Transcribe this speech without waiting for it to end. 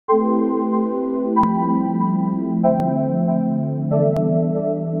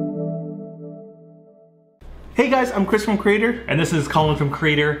Hey guys, I'm Chris from Creator. And this is Colin from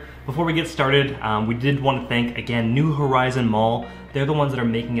Creator. Before we get started, we did want to thank, again, New Horizon Mall. They're the ones that are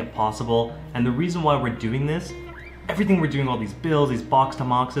making it possible. And the reason why we're doing this, everything we're doing, all these builds, these box to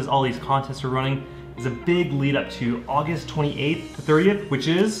MOCs, all these contests we're running, is a big lead up to August 28th to 30th, which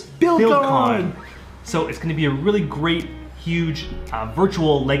is BuildCon. So it's going to be a really great, huge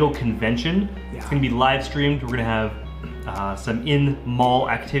virtual Lego convention. It's going to be live streamed. We're going to have some in-mall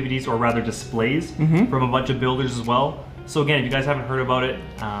activities, or rather displays, from a bunch of builders as well. So again, if you guys haven't heard about it,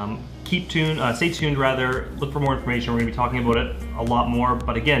 stay tuned rather, look for more information. We're going to be talking about it a lot more.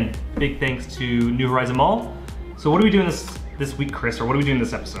 But again, big thanks to New Horizon Mall. So what are we doing this week, Chris, or what are we doing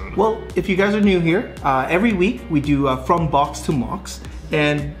this episode? Well, if you guys are new here, every week we do from box to MOCs,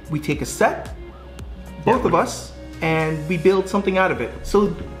 and we take a set, both of us, and we build something out of it.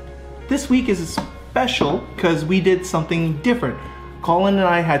 So this week is special because we did something different. Colin and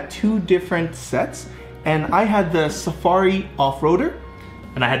I had two different sets, and I had the Safari off-roader.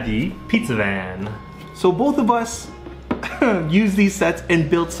 And I had the pizza van. So both of us used these sets and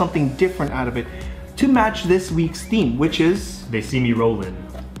built something different out of it to match this week's theme, which is... They see me rolling.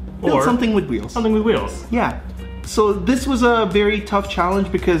 Build something with wheels. Something with wheels. Yeah. So this was a very tough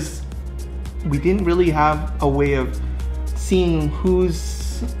challenge because we didn't really have a way of seeing who's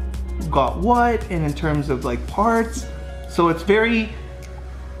got what and in terms of like parts. So it's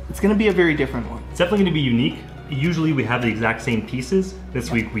gonna be a very different one. It's definitely gonna be unique. Usually we have the exact same pieces.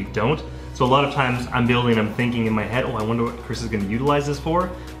 This week we don't. So a lot of times I'm building, I'm thinking in my head, oh, I wonder what Chris is gonna utilize this for.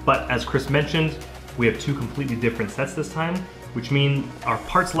 But as Chris mentioned, we have two completely different sets this time, which means our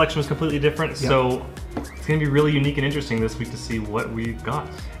part selection was completely different. Yep. So it's gonna be really unique and interesting this week to see what we got.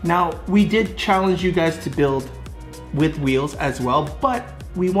 Now, we did challenge you guys to build with wheels as well, but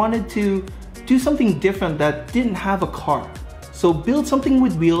we wanted to do something different that didn't have a car. So build something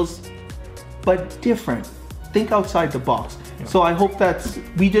with wheels, but different. Think outside the box. Yeah. So I hope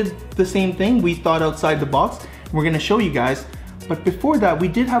we did the same thing. We thought outside the box. We're gonna show you guys. But before that, we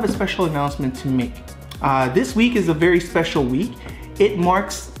did have a special announcement to make. This week is a very special week. It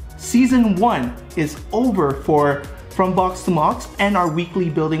marks season 1 is over for From Box to MOCs and our weekly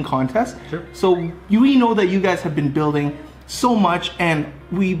building contest. Sure. So we know that you guys have been building so much, and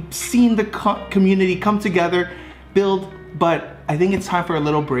we've seen the community come together, build, but I think it's time for a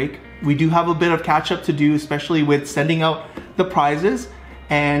little break. We do have a bit of catch up to do, especially with sending out the prizes.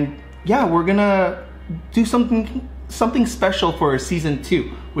 And yeah, we're gonna do something special for season 2,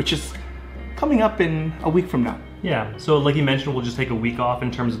 which is coming up in a week from now. Yeah, so like you mentioned, we'll just take a week off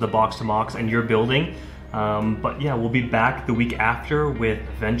in terms of the box to MOCs and your building. But yeah, we'll be back the week after with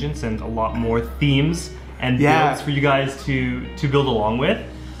vengeance and a lot more themes and builds for you guys to build along with.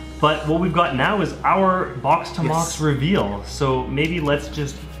 But what we've got now is our box to MOCs reveal. So maybe let's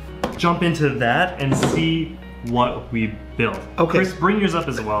just jump into that and see what we built. Okay. Chris, bring yours up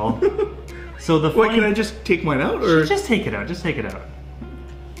as well. So the Wait, can I just take mine out, or just take it out? Just take it out.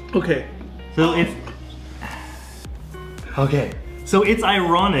 Okay. So it's okay. So it's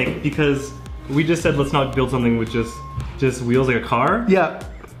ironic because we just said let's not build something with just wheels like a car. Yeah.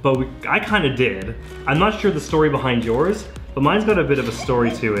 But I kind of did. I'm not sure the story behind yours, but mine's got a bit of a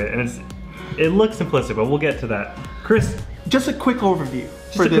story to it, and it looks simplistic, but we'll get to that. Chris, just a quick overview.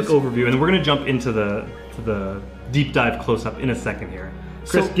 Quick overview, and then we're gonna jump into the deep dive close up in a second here.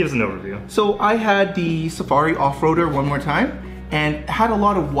 Chris, give us an overview. So I had the Safari off-roader one more time, and it had a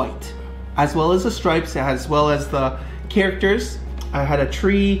lot of white, as well as the stripes, as well as the characters. I had a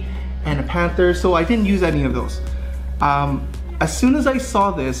tree and a panther, so I didn't use any of those. As soon as I saw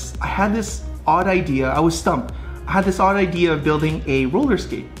this, I had this odd idea. I was stumped. I had this odd idea of building a roller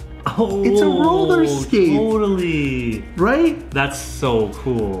skate. Oh, it's a roller skate. Totally. Right? That's so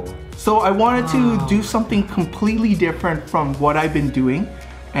cool. So I wanted to do something completely different from what I've been doing.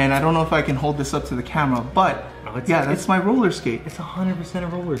 And I don't know if I can hold this up to the camera, but that's my roller skate. It's 100% a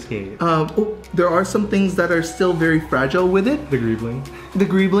roller skate. There are some things that are still very fragile with it. The greebling. The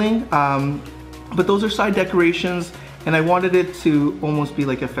greebling, but those are side decorations, and I wanted it to almost be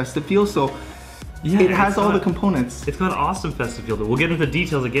like a festive feel, so yeah, it has all the components. It's got an awesome festive feel. We'll get into the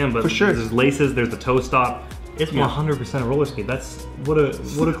details again, but for sure. There's laces, there's the toe stop. It's 100% a roller skate. That's what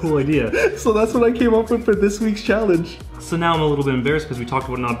a cool idea. So that's what I came up with for this week's challenge. So now I'm a little bit embarrassed because we talked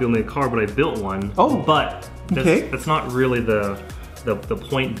about not building a car, but I built one. Oh, but that's not really the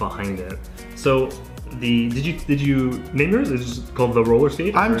point behind it. So did you name yours? Is it just called the roller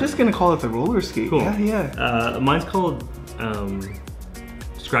skate? I'm just gonna call it the roller skate. Cool. Yeah. Mine's called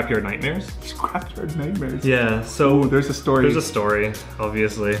Scrapyard Nightmares. Scrapyard Nightmares. Yeah. So there's a story. There's a story.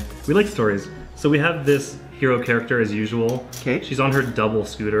 Obviously, we like stories. So we have this hero character as usual. Okay. She's on her double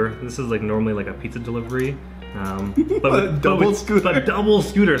scooter. This is like normally like a pizza delivery. But double scooter. But double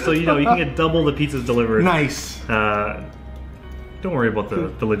scooter, so you know you can get double the pizzas delivered. Nice. Don't worry about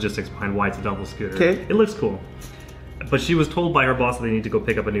the logistics behind why it's a double scooter. Okay. It looks cool. But she was told by her boss that they need to go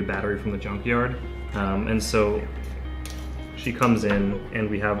pick up a new battery from the junkyard. And so she comes in and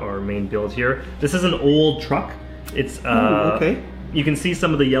we have our main build here. This is an old truck. It's okay. You can see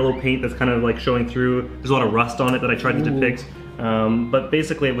some of the yellow paint that's kind of like showing through. There's a lot of rust on it that I tried to depict. But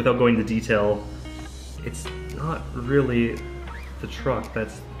basically, without going into detail, it's not really the truck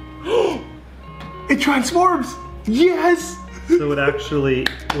that's... It transforms! Yes! So it actually,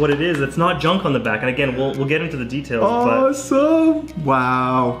 what it is, it's not junk on the back. And again, we'll get into the details. Awesome! But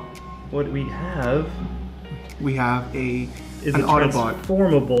wow. What we have is an Autobot.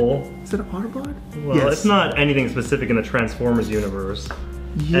 Transformable. Is it an Autobot? Well, yes. It's not anything specific in the Transformers universe.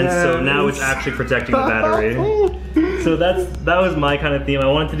 Yes. And so now it's actually protecting the battery. So that was my kind of theme. I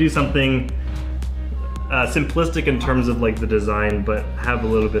wanted to do something simplistic in terms of like the design, but have a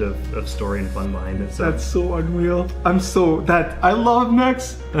little bit of story and fun behind it. So that's so unreal. I love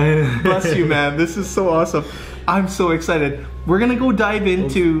mechs. Bless you, man. This is so awesome. I'm so excited. We're gonna go dive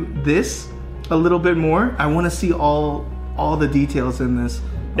into this a little bit more. I want to see all the details in this.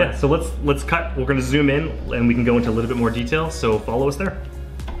 Yeah. So let's cut. We're gonna zoom in and we can go into a little bit more detail. So follow us there.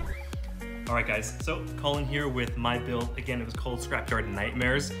 All right, guys, so Colin here with my build. Again, it was called Scrapyard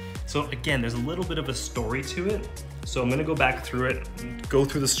Nightmares. So again, there's a little bit of a story to it. So I'm gonna go back through it, go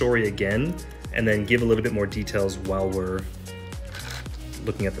through the story again, and then give a little bit more details while we're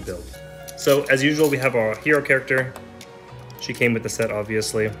looking at the build. So as usual, we have our hero character. She came with the set,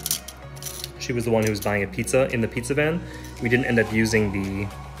 obviously. She was the one who was buying a pizza in the pizza van. We didn't end up using the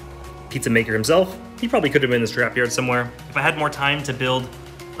pizza maker himself. He probably could have been in the scrapyard somewhere. If I had more time to build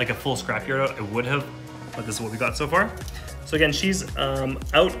like a full scrapyard, I would have, but this is what we got so far. So again, she's out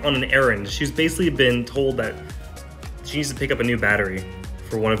on an errand. She's basically been told that she needs to pick up a new battery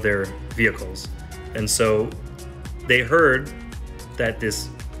for one of their vehicles. And so they heard that this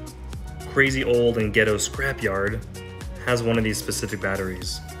crazy old and ghetto scrapyard has one of these specific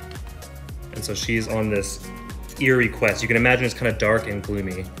batteries. And so she's on this eerie quest. You can imagine it's kind of dark and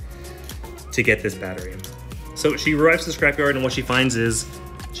gloomy to get this battery. So she arrives to the scrapyard and what she finds is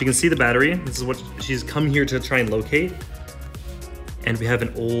she can see the battery. This is what she's come here to try and locate. And we have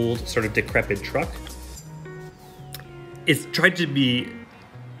an old, sort of decrepit truck. It's tried to be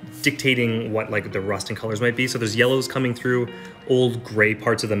dictating what like the rust and colors might be. So there's yellows coming through, old gray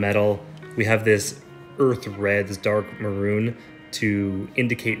parts of the metal. We have this earth red, this dark maroon to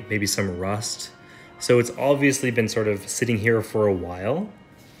indicate maybe some rust. So it's obviously been sort of sitting here for a while.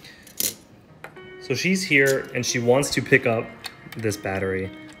 So she's here and she wants to pick up this battery.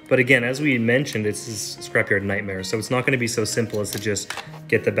 But again, as we mentioned, it's this Scrapyard Nightmare, so it's not going to be so simple as to just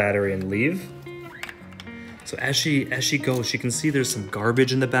get the battery and leave. So as she goes, she can see there's some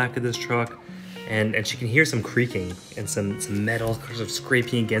garbage in the back of this truck, and she can hear some creaking and some metal sort of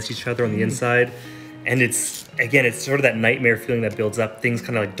scraping against each other on the inside. And it's sort of that nightmare feeling that builds up, things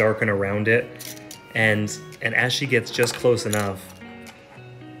kind of like darken around it. And as she gets just close enough,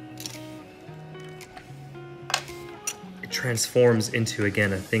 transforms into,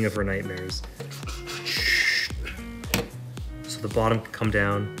 again, a thing of her nightmares. So the bottom can come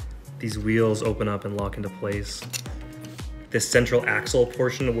down, these wheels open up and lock into place. This central axle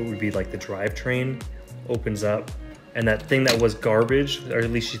portion of what would be like the drivetrain opens up, and that thing that was garbage, or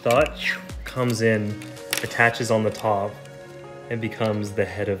at least she thought, comes in, attaches on the top, and becomes the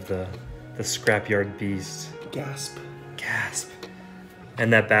head of the scrapyard beast. Gasp. Gasp.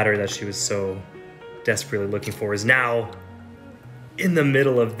 And that battery that she was so desperately looking for is now in the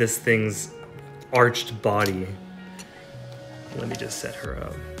middle of this thing's arched body. Let me just set her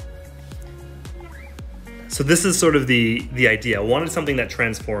up. So this is sort of the idea. I wanted something that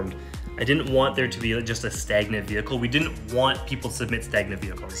transformed. I didn't want there to be just a stagnant vehicle. We didn't want people to submit stagnant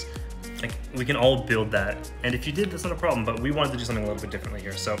vehicles. Like, we can all build that. And if you did, that's not a problem, but we wanted to do something a little bit differently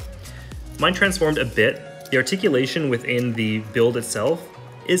here. So mine transformed a bit. The articulation within the build itself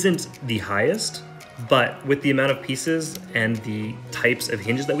isn't the highest, but with the amount of pieces and the types of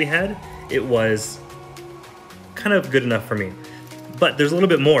hinges that we had, it was kind of good enough for me. But there's a little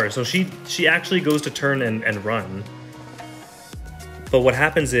bit more. So she actually goes to turn and run. But what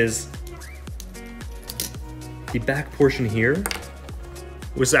happens is the back portion here,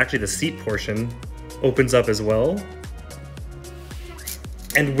 which is actually the seat portion, opens up as well.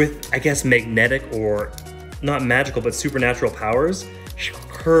 And with, I guess, magnetic or not magical, but supernatural powers,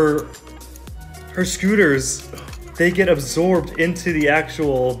 her scooters, they get absorbed into the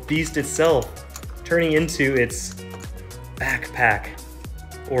actual beast itself, turning into its backpack,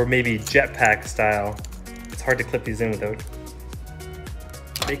 or maybe jetpack style. it's hard to clip these in without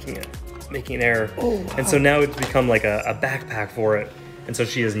making an error. Oh, wow. And so now it's become like a backpack for it. And so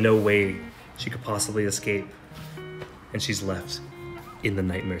she has no way she could possibly escape. And she's left in the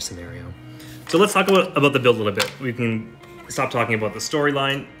nightmare scenario. So let's talk about the build a little bit. We can stop talking about the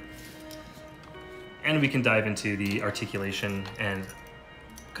storyline and we can dive into the articulation and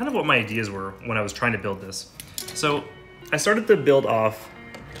kind of what my ideas were when I was trying to build this. So I started the build off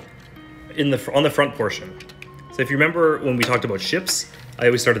on the front portion. So if you remember when we talked about ships, I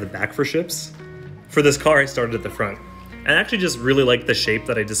always started the back for ships. For this car, I started at the front. And I actually just really liked the shape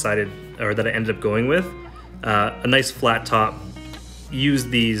that I decided, or that I ended up going with. A nice flat top.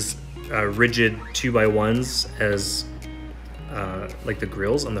 Used these rigid 2x1s as like the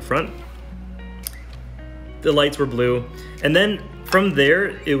grills on the front. The lights were blue. And then from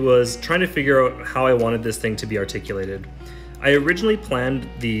there, it was trying to figure out how I wanted this thing to be articulated. I originally planned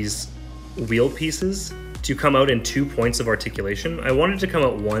these wheel pieces to come out in 2 points of articulation. I wanted to come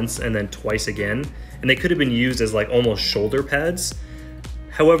out once and then twice again, and they could have been used as like almost shoulder pads.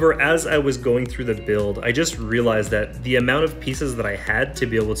 However, as I was going through the build, I just realized that the amount of pieces that I had to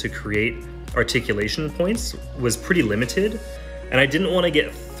be able to create articulation points was pretty limited, and I didn't want to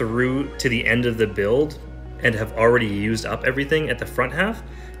get through to the end of the build and have already used up everything at the front half,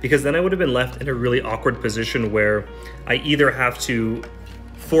 because then I would have been left in a really awkward position where I either have to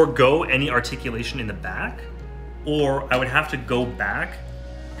forego any articulation in the back, or I would have to go back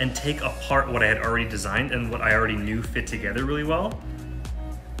and take apart what I had already designed and what I already knew fit together really well,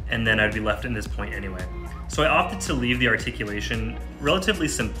 and then I'd be left in this point anyway. So I opted to leave the articulation relatively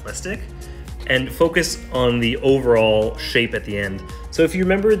simplistic and focus on the overall shape at the end. So if you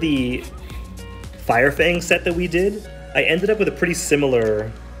remember the Firefang set that we did, I ended up with a pretty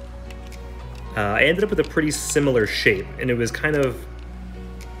similar shape, and it was kind of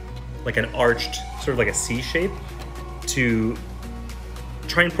like an arched, sort of like a C shape, to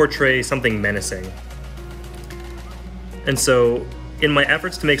try and portray something menacing. And so in my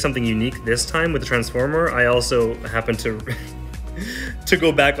efforts to make something unique this time with the Transformer, I also happened to to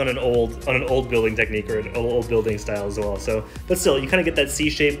go back on an old building technique or an old building style as well. So, but still, you kind of get that C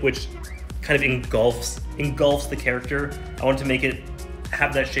shape, which kind of engulfs the character. I wanted to make it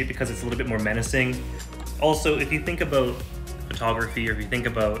have that shape because it's a little bit more menacing. Also, if you think about photography, or if you think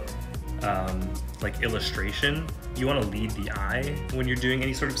about like illustration, you want to lead the eye when you're doing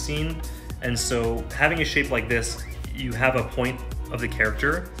any sort of scene. And so having a shape like this, you have a point of the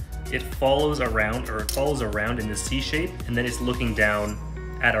character, it follows around in the C shape, and then it's looking down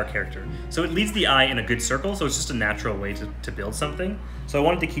at our character. So it leads the eye in a good circle, so it's just a natural way to build something. So I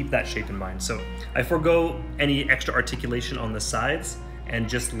wanted to keep that shape in mind. So I forego any extra articulation on the sides and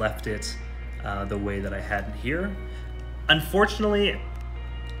just left it the way that I had it here. Unfortunately,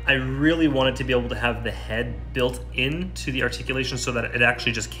 I really wanted to be able to have the head built into the articulation so that it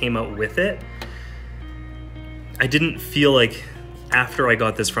actually just came out with it. I didn't feel like after I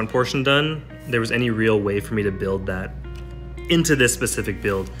got this front portion done, there was any real way for me to build that into this specific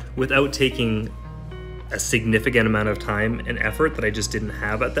build without taking a significant amount of time and effort that I just didn't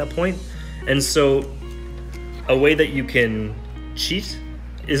have at that point. And so a way that you can cheat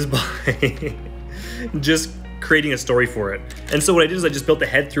is by just creating a story for it. And so what I did is I just built the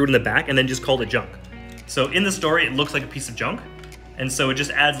head, threw it in the back, and then just called it junk. So in the story, it looks like a piece of junk. And so it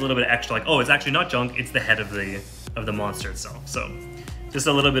just adds a little bit of extra, like, oh, it's actually not junk, it's the head of the monster itself. So just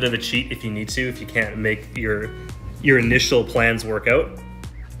a little bit of a cheat if you need to, if you can't make your initial plans work out.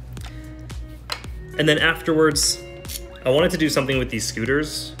 And then afterwards, I wanted to do something with these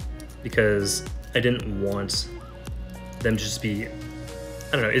scooters because I didn't want them to just be, I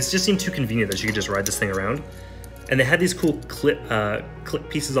don't know, it just seemed too convenient that you could just ride this thing around. And they had these cool clip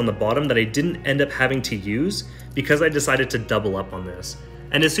pieces on the bottom that I didn't end up having to use because I decided to double up on this.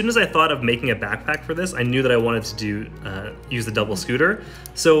 And as soon as I thought of making a backpack for this, I knew that I wanted to use the double scooter.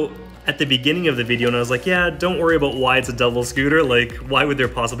 So at the beginning of the video, and I was like, yeah, don't worry about why it's a double scooter. Like, why would there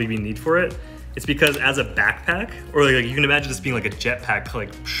possibly be need for it? It's because as a backpack, or like you can imagine this being like a jetpack, like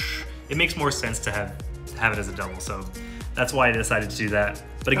it makes more sense to have it as a double. So that's why I decided to do that.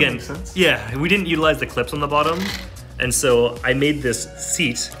 But again, that makes sense. Yeah, we didn't utilize the clips on the bottom. And so I made this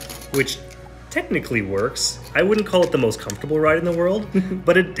seat, which technically works. I wouldn't call it the most comfortable ride in the world,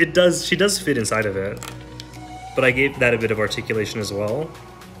 but she does fit inside of it. But I gave that a bit of articulation as well.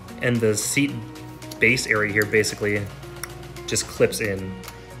 And the seat base area here basically just clips in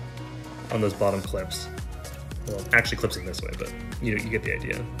on those bottom clips. Well, actually clips in this way, but you get the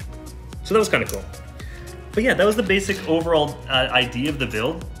idea. So that was kind of cool. But yeah, that was the basic overall idea of the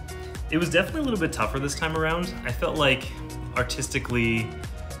build. It was definitely a little bit tougher this time around. I felt like artistically,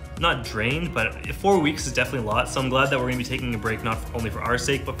 not drained, but 4 weeks is definitely a lot. So I'm glad that we're gonna be taking a break, not only for our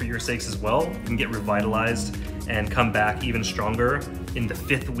sake, but for your sakes as well. You can get revitalized and come back even stronger in the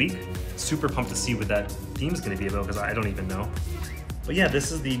 5th week. Super pumped to see what that theme's gonna be about, because I don't even know. But yeah,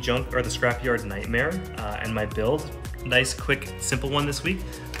 this is the junk or the scrapyard nightmare and my build. Nice, quick, simple one this week.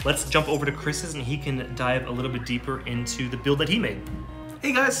 Let's jump over to Chris's and he can dive a little bit deeper into the build that he made.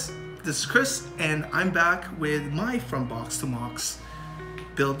 Hey guys, this is Chris and I'm back with my From Box to MOCs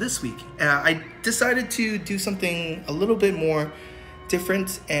build this week. I decided to do something a little bit more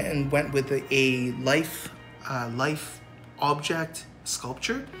different and went with a life object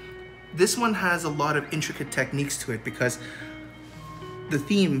sculpture. This one has a lot of intricate techniques to it because the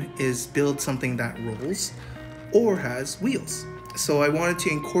theme is build something that rolls or has wheels. So I wanted to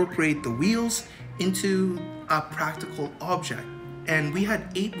incorporate the wheels into a practical object. And we had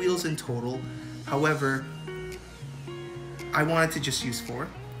 8 wheels in total. However, I wanted to just use 4.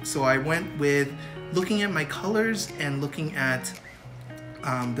 So I went with looking at my colors and looking at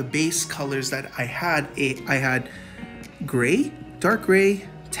the base colors that I had. I had gray, dark gray,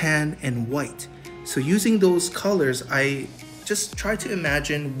 tan, and white. So using those colors, I just tried to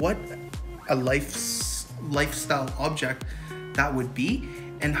imagine what a lifestyle object that would be,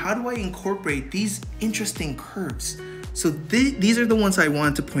 and how do I incorporate these interesting curves. So these are the ones I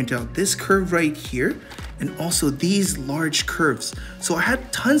wanted to point out. This curve right here, and also these large curves. So I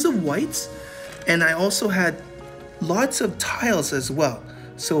had tons of whites, and I also had lots of tiles as well.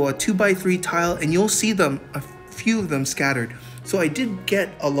 So a 2x3 tile, and you'll see them, a few of them scattered. So I did get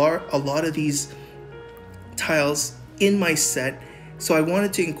a lot of these tiles in my set. So I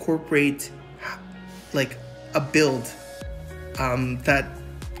wanted to incorporate like a build that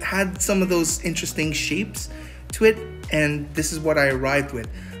had some of those interesting shapes to it, and this is what I arrived with.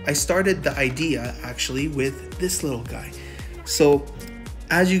 I started the idea actually with this little guy. So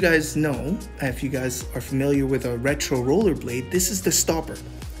as you guys know, if you guys are familiar with a retro rollerblade, this is the stopper.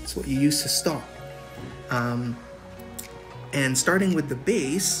 It's what you use to stop. And starting with the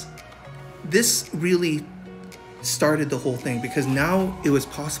base, this really started the whole thing because now it was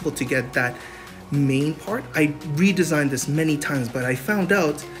possible to get that main part. I redesigned this many times, but I found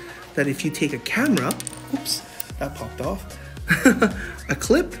out that if you take a camera, oops, that popped off, a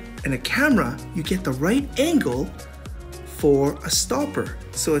clip and a camera, you get the right angle for a stopper.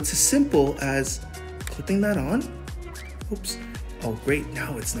 So it's as simple as clipping that on. Oops, oh great,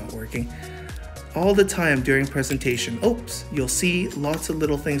 now it's not working. All the time during presentation, oops, you'll see lots of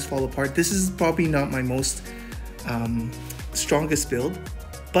little things fall apart. This is probably not my most strongest build,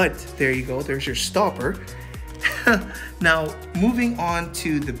 but there you go, there's your stopper. Now, moving on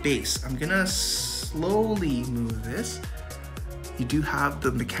to the base, I'm gonna slowly move this. You do have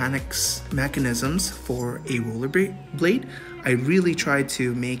the mechanisms for a rollerblade. I really tried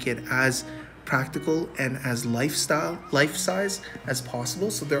to make it as practical and as life size as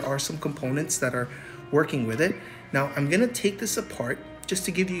possible. So there are some components that are working with it. Now I'm gonna take this apart just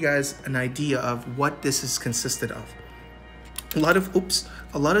to give you guys an idea of what this is consisted of. A lot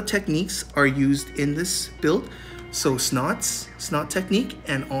of techniques are used in this build. So snot technique,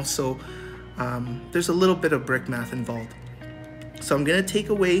 and also there's a little bit of brick math involved. So I'm gonna take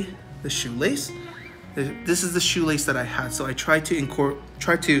away the shoelace. This is the shoelace that I had. So I tried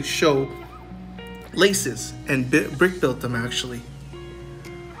to show laces and brick built them actually.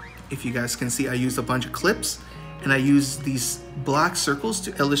 If you guys can see, I used a bunch of clips and I used these black circles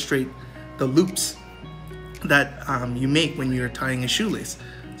to illustrate the loops that you make when you're tying a shoelace.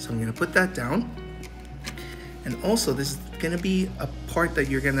 So I'm gonna put that down. And also this is gonna be a part that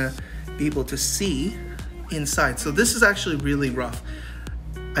you're gonna be able to see inside. So this is actually really rough.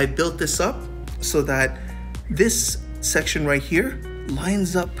 I built this up so that this section right here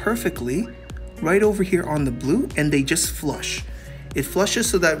lines up perfectly right over here on the blue, and they just flush. It flushes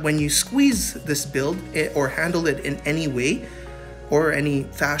so that when you squeeze this build or handle it in any way or any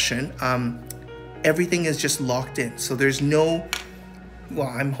fashion, everything is just locked in. So there's no, well,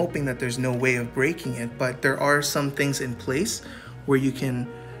 I'm hoping that there's no way of breaking it, but there are some things in place where you can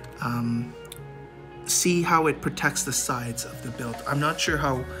see how it protects the sides of the build. I'm not sure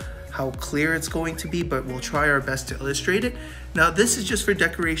how clear it's going to be, but we'll try our best to illustrate it. Now this is just for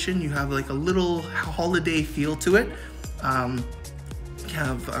decoration. You have like a little holiday feel to it. You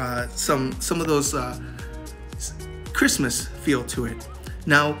have some of those Christmas feel to it.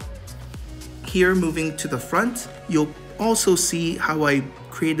 Now here, moving to the front, you'll also see how I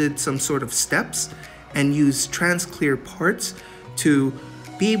created some sort of steps and use trans clear parts to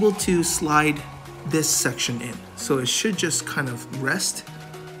be able to slide this section in. So it should just kind of rest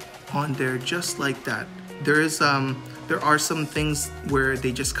on there just like that. There there are some things where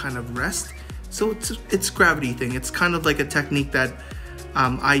they just kind of rest. So it's gravity thing. It's kind of like a technique that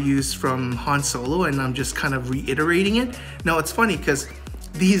I use from Han Solo, and I'm just kind of reiterating it. Now it's funny because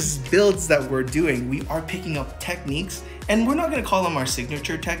these builds that we're doing, we are picking up techniques, and we're not gonna call them our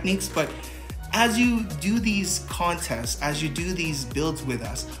signature techniques, but as you do these contests, as you do these builds with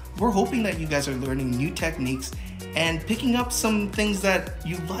us, we're hoping that you guys are learning new techniques and picking up some things that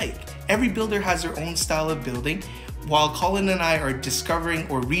you like. Every builder has their own style of building. While Colin and I are discovering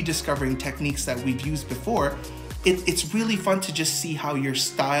or rediscovering techniques that we've used before, it's really fun to just see how your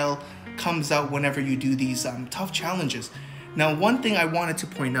style comes out whenever you do these tough challenges. Now, one thing I wanted to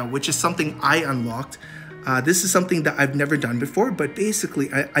point out, which is something I unlocked, this is something that I've never done before, but basically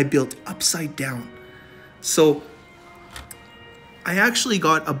I built upside down. So I actually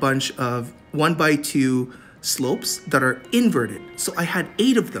got a bunch of 1x2 slopes that are inverted. So I had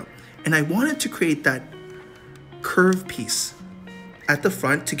 8 of them, and I wanted to create that curve piece at the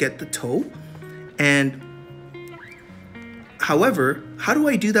front to get the toe. And however, how do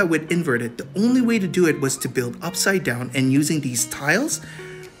I do that with inverted? The only way to do it was to build upside down and using these tiles,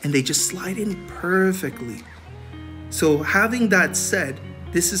 and they just slide in perfectly. So having that said,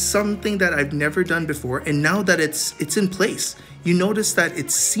 this is something that I've never done before, and now that it's in place, you notice that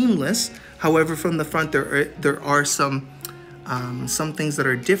it's seamless. However, from the front there are some things that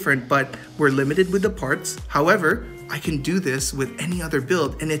are different, but we're limited with the parts. However, I can do this with any other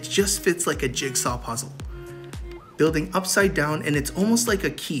build, and it just fits like a jigsaw puzzle. Building upside down, and it's almost like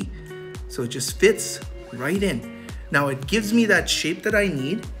a key. So it just fits right in. Now it gives me that shape that I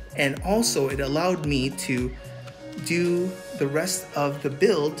need, and also it allowed me to do the rest of the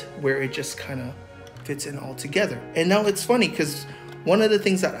build where it just kind of fits in all together. And now it's funny because one of the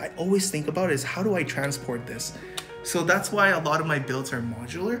things that I always think about is how do I transport this? So that's why a lot of my builds are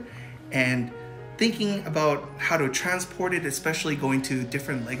modular, and thinking about how to transport it, especially going to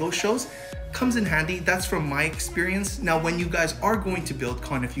different Lego shows, comes in handy. That's from my experience. Now, when you guys are going to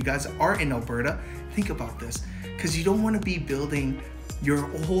BuildCon, if you guys are in Alberta, think about this, because you don't want to be building your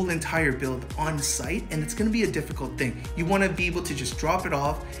whole entire build on site, and it's going to be a difficult thing. You want to be able to just drop it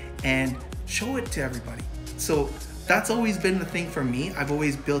off and show it to everybody. So that's always been the thing for me. I've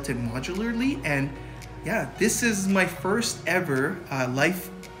always built it modularly, and yeah, this is my first ever life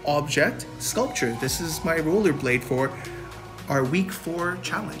object sculpture. This is my rollerblade for our week 4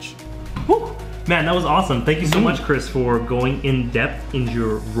 challenge. Woo! Man, that was awesome. Thank you so much, Chris, for going in depth into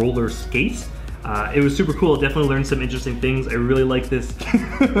your roller skates. It was super cool. Definitely learned some interesting things. I really like this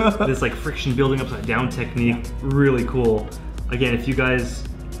this like friction building upside down technique. Really cool. Again, if you guys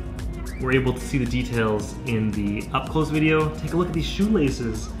were able to see the details in the up close video, take a look at these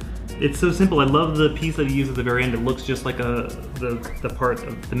shoelaces. It's so simple. I love the piece that he used at the very end. It looks just like the part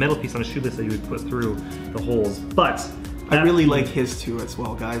of the metal piece on a shoelace that you would put through the holes. But I really like his too as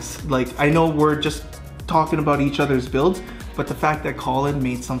well, guys. Like, I know we're just talking about each other's builds, but the fact that Colin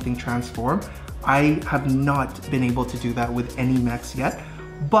made something transform, I have not been able to do that with any mechs yet.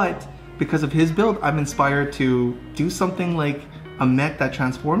 But because of his build, I'm inspired to do something like a mech that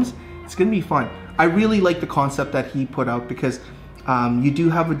transforms. It's gonna be fun. I really like the concept that he put out, because you do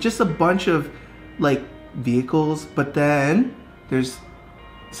have just a bunch of like vehicles, but then there's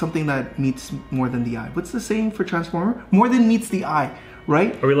something that meets more than the eye. What's the saying for Transformer? More than meets the eye,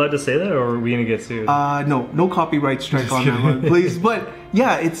 right? Are we allowed to say that, or are we gonna get sued? No copyright strike on that one, please. But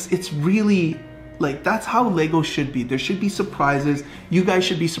yeah, it's really like, that's how Lego should be. There should be surprises. You guys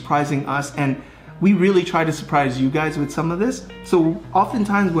should be surprising us, and we really try to surprise you guys with some of this. So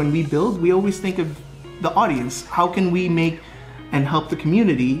oftentimes when we build, we always think of the audience. How can we make and help the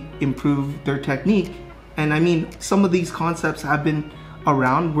community improve their technique? And I mean, some of these concepts have been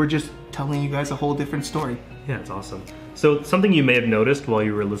around. We're just telling you guys a whole different story. Yeah, it's awesome. So something you may have noticed while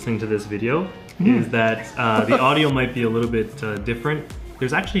you were listening to this video is that the audio might be a little bit different.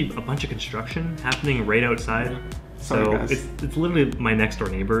 There's actually a bunch of construction happening right outside. So it's literally my next door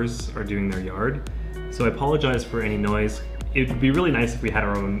neighbors are doing their yard. So I apologize for any noise. It would be really nice if we had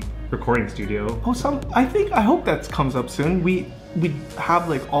our own recording studio. Oh, I hope that comes up soon. We have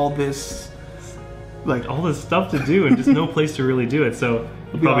like all this stuff to do and just no place to really do it. So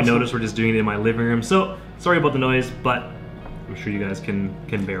you'll probably notice we're just doing it in my living room. So sorry about the noise, but I'm sure you guys can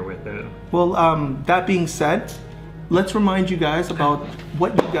bear with it. Well, that being said, let's remind you guys about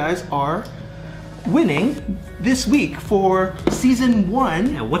what you guys are winning this week for season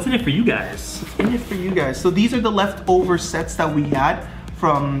 1. Yeah, what's in it for you guys? What's in it for you guys? So these are the leftover sets that we had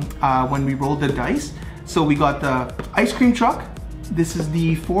from when we rolled the dice. So we got the ice cream truck. This is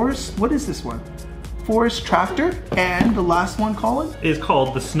the forest. What is this one? forest tractor, and the last one, Colin, is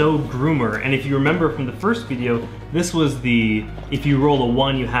called the Snow Groomer. And if you remember from the first video, this was the, if you roll a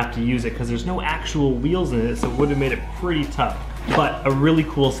 1, you have to use it because there's no actual wheels in it, so it would have made it pretty tough. But a really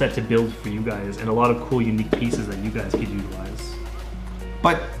cool set to build for you guys, and a lot of cool unique pieces that you guys could utilize.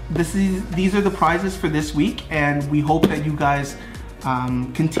 But these are the prizes for this week, and we hope that you guys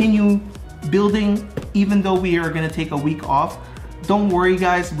continue building even though we are going to take a week off. Don't worry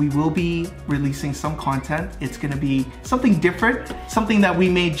guys, we will be releasing some content. It's going to be something different, something that we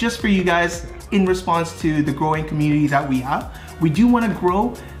made just for you guys in response to the growing community that we have. We do want to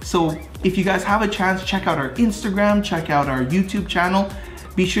grow, so if you guys have a chance, check out our Instagram, check out our YouTube channel.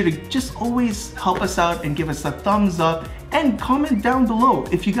 Be sure to just always help us out and give us a thumbs up and comment down below.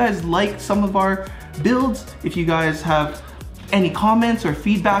 If you guys like some of our builds, if you guys have any comments or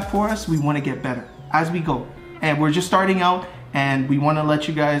feedback for us, we want to get better as we go. And we're just starting out, and we want to let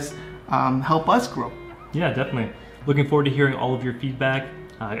you guys help us grow. Yeah, definitely. Looking forward to hearing all of your feedback.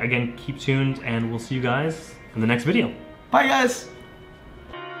 Again, keep tuned, and we'll see you guys in the next video. Bye guys.